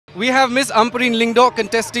We have Miss Ampareen Lyngdoh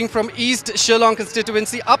contesting from East 𝗟𝗏𝗡𝗧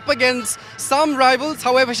constituency up against some rivals.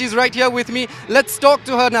 However, she's right here with me. Let's talk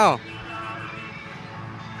to her now.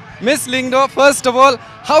 Miss Lyngdoh, first of all,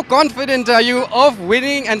 how confident are you of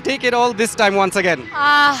winning and take it all this time once again?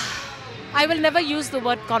 I will never use the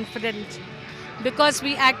word confident because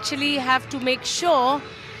we actually have to make sure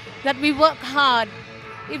that we work hard.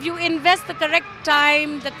 If you invest the correct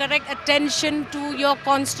time, the correct attention to your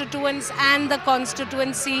constituents and the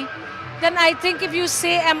constituency, then I think if you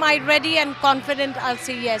say, am I ready and confident, I'll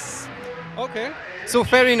say yes. Okay, so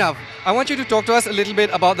fair enough. I want you to talk to us a little bit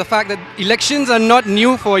about the fact that elections are not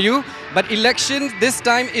new for you, but elections this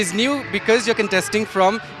time is new because you're contesting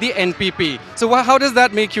from the NPP. So how does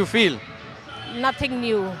that make you feel? Nothing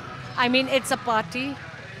new. I mean, it's a party.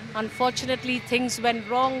 Unfortunately, things went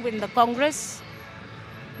wrong in the Congress.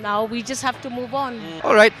 Now we just have to move on.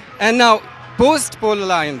 All right, and now post-poll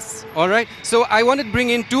alliance, all right? So I want to bring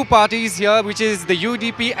in two parties here, which is the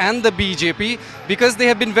UDP and the BJP, because they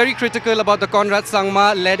have been very critical about the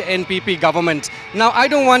𝗡𝗢𝗥𝗧𝗛𝗏-led NPP government. Now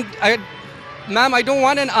ma'am, I don't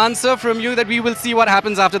want an answer from you that we will see what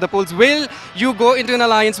happens after the polls. Will you go into an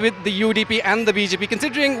alliance with the UDP and the BJP,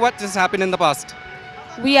 considering what has happened in the past?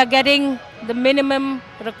 We are getting the minimum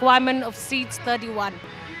requirement of seats 31.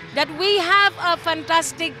 That we have a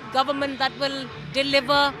fantastic government that will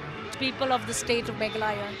deliver to people of the state of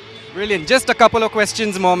Meghalaya. Brilliant. Just a couple of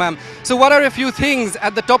questions more, ma'am. So what are a few things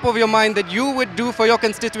at the top of your mind that you would do for your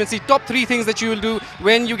constituency? Top 3 things that you will do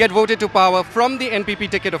when you get voted to power from the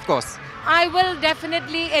NPP ticket, of course. I will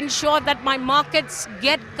definitely ensure that my markets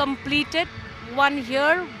get completed. One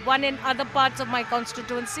here, one in other parts of my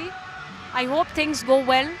constituency. I hope things go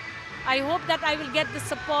well. I hope that I will get the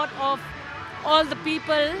support of all the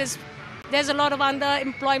people. There's a lot of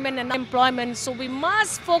underemployment and unemployment, so we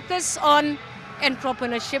must focus on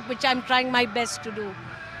entrepreneurship, which I'm trying my best to do.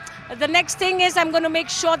 The next thing is I'm going to make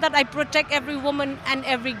sure that I protect every woman and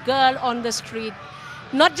every girl on the street,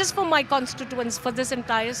 not just for my constituents, for this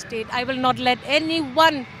entire state. I will not let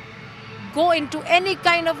anyone go into any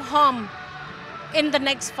kind of harm in the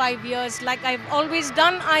next 5 years. Like I've always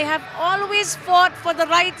done, I have always fought for the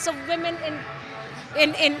rights of women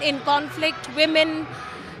in conflict, women,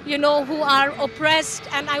 you know, who are oppressed,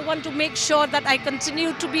 and I want to make sure that I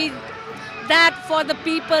continue to be that for the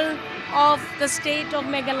people of the state of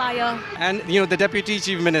Meghalaya. And you know, the Deputy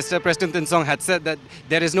Chief Minister, Preston Tinsong, had said that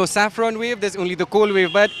there is no saffron wave, there's only the coal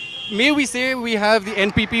wave, but may we say we have the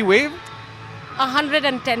NPP wave?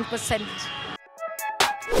 110%.